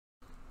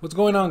What's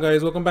going on,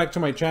 guys? Welcome back to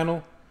my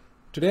channel.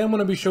 Today I'm going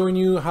to be showing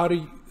you how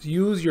to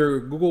use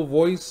your Google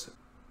Voice.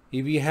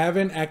 If you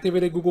haven't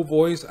activated Google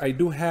Voice, I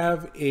do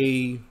have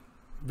a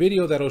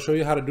video that'll show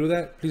you how to do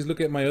that. Please look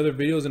at my other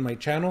videos in my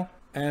channel.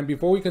 And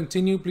before we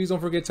continue, please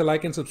don't forget to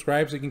like and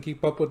subscribe so you can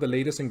keep up with the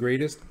latest and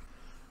greatest.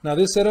 Now,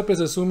 this setup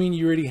is assuming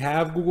you already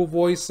have Google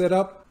Voice set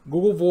up.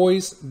 Google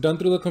Voice done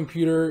through the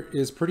computer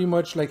is pretty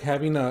much like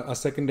having a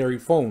secondary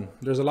phone.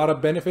 There's a lot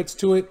of benefits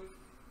to it.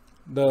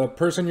 The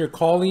person you're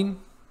calling,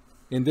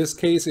 in this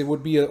case, it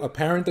would be a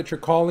parent that you're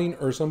calling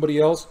or somebody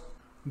else.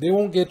 They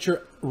won't get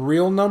your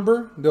real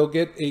number. They'll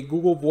get a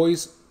Google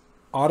Voice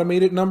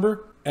automated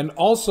number. And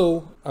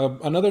also,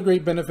 another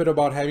great benefit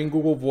about having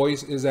Google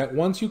Voice is that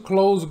once you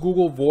close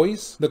Google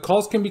Voice, the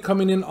calls can be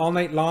coming in all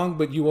night long,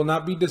 but you will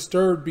not be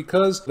disturbed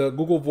because the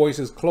Google Voice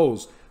is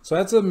closed. So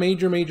that's a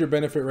major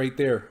benefit right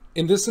there.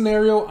 In this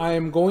scenario,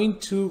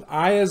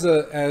 as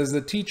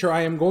a teacher,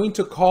 I am going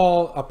to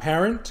call a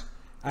parent.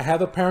 I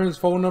have the parent's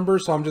phone number,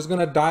 so I'm just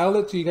gonna dial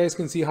it so you guys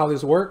can see how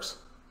this works.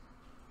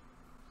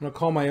 I'm gonna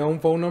call my own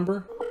phone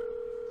number.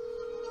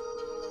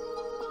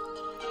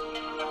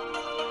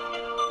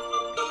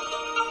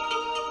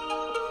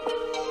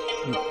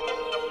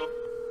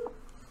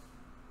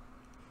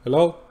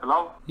 Hello?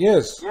 Hello?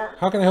 Yes.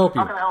 How can I help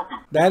you? How can I help you?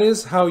 That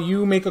is how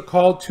you make a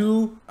call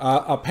to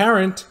a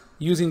parent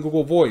using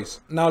Google Voice.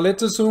 Now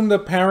let's assume the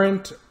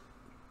parent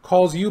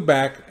calls you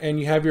back and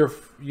you have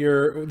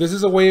this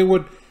is a way it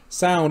would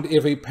sound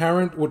if a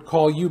parent would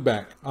call you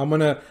back. I'm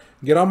gonna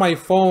get on my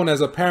phone as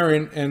a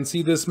parent and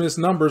see this missed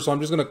number, so I'm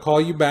just gonna call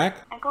you back.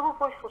 And Google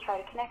Voice will try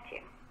to connect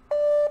you.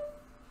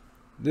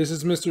 This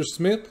is Mr.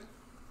 Smith.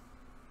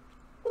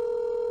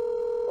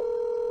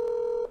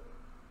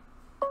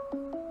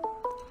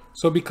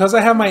 So because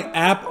I have my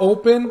app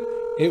open,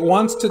 it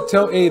wants to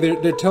tell, hey,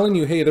 they're telling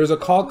you, hey, there's a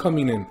call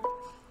coming in.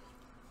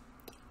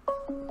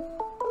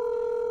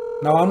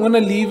 Now I'm gonna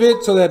leave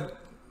it so that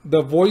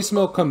the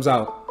voicemail comes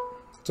out,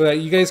 so that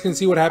you guys can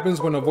see what happens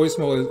when a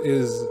voicemail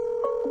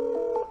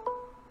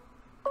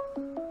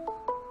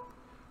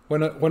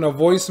when a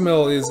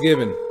voicemail is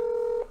given.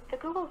 The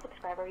Google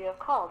subscriber you have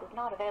called is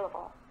not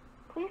available.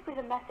 Please leave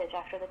a message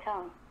after the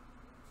tone.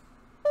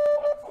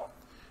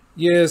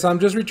 Yes, I'm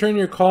just returning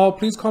your call.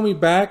 Please call me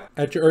back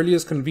at your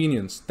earliest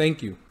convenience.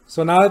 Thank you.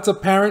 So now it's a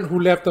parent who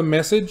left a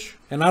message,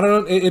 and I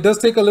don't know, it does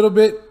take a little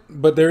bit,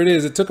 but there it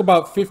is. It took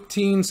about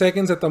 15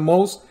 seconds at the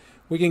most.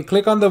 We can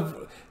click on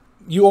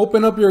you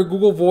open up your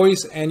Google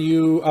Voice and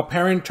a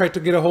parent tried to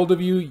get a hold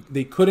of you.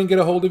 They couldn't get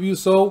a hold of you,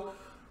 so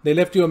they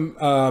left you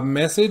a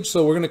message.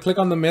 So we're going to click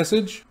on the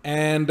message,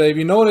 and if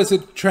you notice,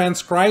 it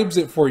transcribes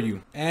it for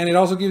you, and it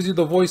also gives you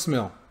the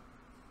voicemail.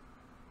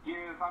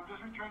 Yes, I'm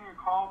just returning your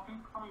call. Please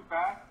call me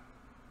back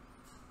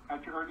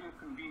at your earliest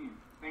convenience.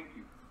 Thank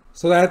you.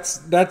 So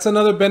that's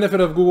another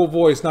benefit of Google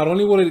Voice. Not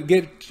only will it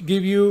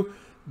give you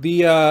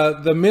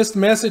the missed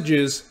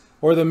messages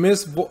or the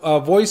missed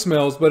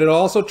voicemails, but it'll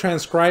also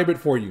transcribe it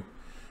for you.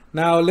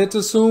 Now let's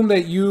assume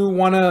that you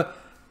want to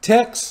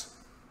text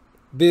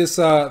this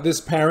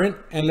parent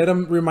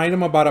and remind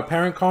them about a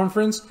parent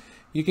conference.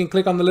 You can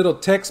click on the little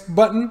text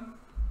button,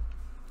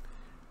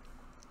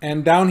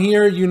 and down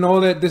here you know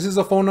that this is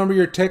a phone number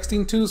you're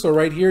texting to. So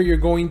right here you're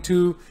going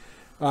to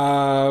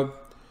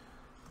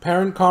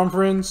parent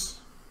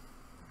conference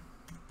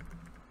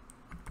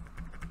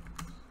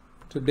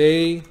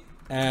today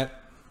at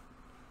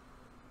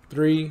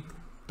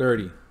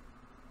 3:30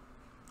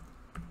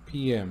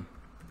 p.m.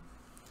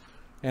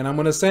 and I'm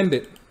gonna send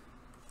it.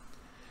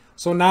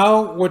 So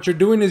now what you're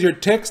doing is you're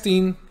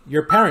texting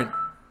your parent,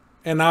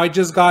 and now I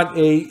just got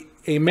a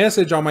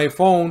message on my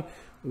phone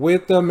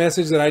with the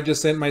message that I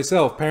just sent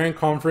myself. Parent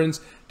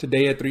conference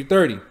today at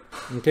 3:30.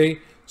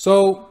 Okay,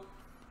 so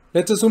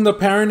let's assume the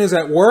parent is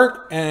at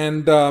work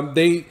and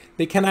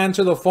they can't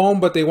answer the phone,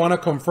 but they want to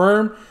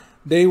confirm.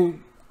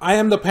 I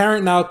am the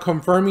parent now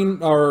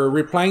confirming or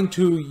replying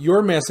to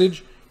your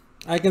message.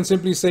 I can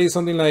simply say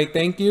something like,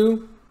 thank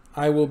you,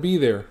 I will be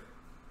there.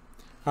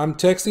 I'm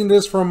texting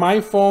this from my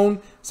phone,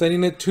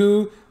 sending it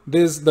to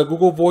the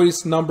Google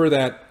Voice number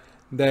that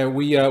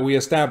we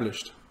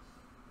established.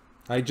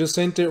 I just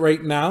sent it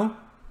right now,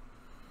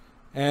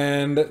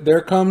 and there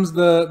comes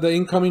the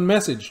incoming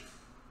message.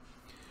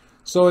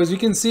 So as you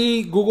can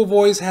see, Google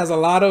Voice has a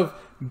lot of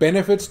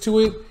benefits to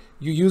it.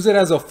 You use it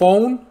as a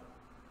phone.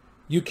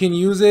 You can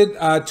use it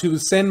to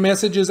send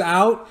messages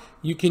out.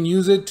 You can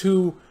use it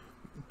to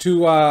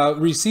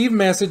receive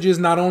messages,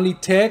 not only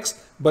text,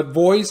 but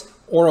voice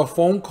or a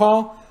phone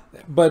call.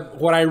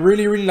 But what I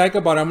really like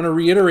about it, I'm going to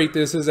reiterate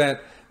this, is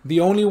that the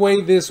only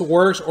way this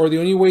works, or the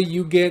only way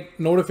you get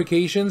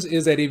notifications,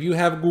 is that if you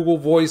have Google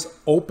Voice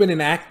open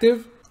and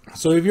active.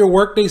 So if your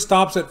workday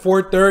stops at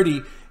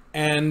 4:30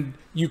 and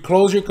you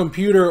close your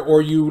computer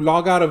or you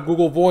log out of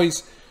Google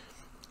Voice,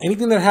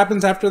 anything that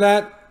happens after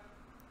that,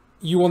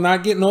 you will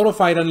not get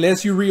notified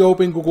unless you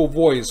reopen Google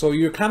Voice. So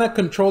you're kind of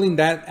controlling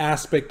that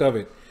aspect of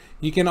it.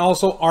 You can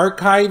also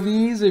archive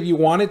these if you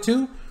wanted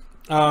to.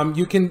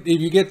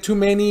 If you get too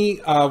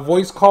many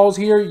voice calls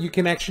here, you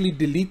can actually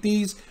delete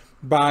these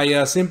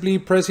by simply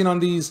pressing on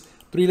these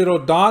 3 little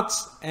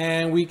dots,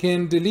 and we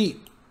can delete.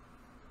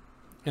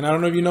 And I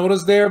don't know if you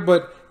noticed there,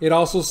 but it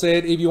also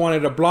said if you wanted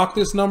to block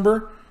this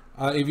number,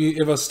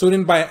 if a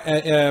student by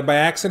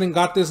accident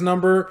got this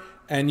number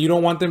and you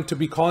don't want them to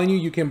be calling you,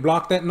 you can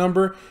block that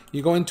number.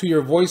 You go into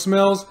your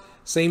voicemails,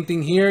 same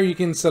thing here. You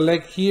can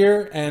select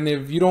here, and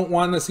if you don't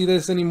want to see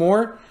this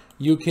anymore,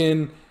 you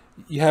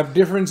have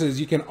differences.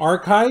 You can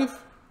archive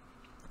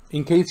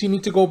in case you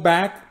need to go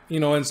back,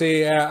 and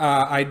say,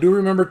 I do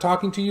remember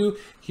talking to you.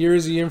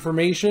 Here's the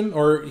information,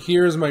 or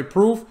here's my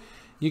proof.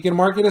 You can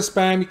mark it as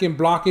spam. You can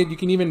block it. You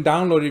can even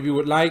download it if you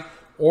would like,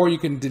 or you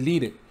can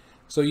delete it.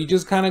 So you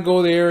just kind of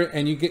go there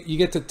and you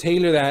get to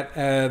tailor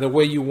that the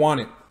way you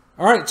want it.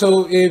 All right,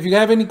 so if you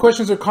have any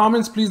questions or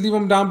comments, please leave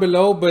them down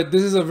below. But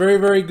this is a very,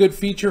 very good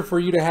feature for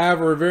you to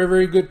have, or a very,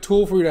 very good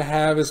tool for you to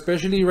have,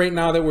 especially right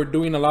now that we're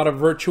doing a lot of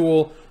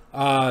virtual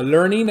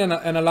learning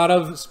and a lot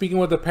of speaking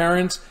with the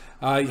parents,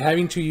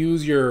 having to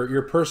use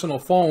your personal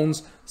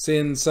phones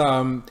since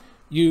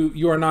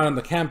you are not on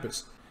the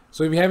campus.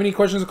 So if you have any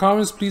questions or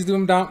comments, please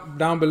leave them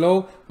down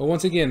below. But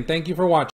once again, thank you for watching.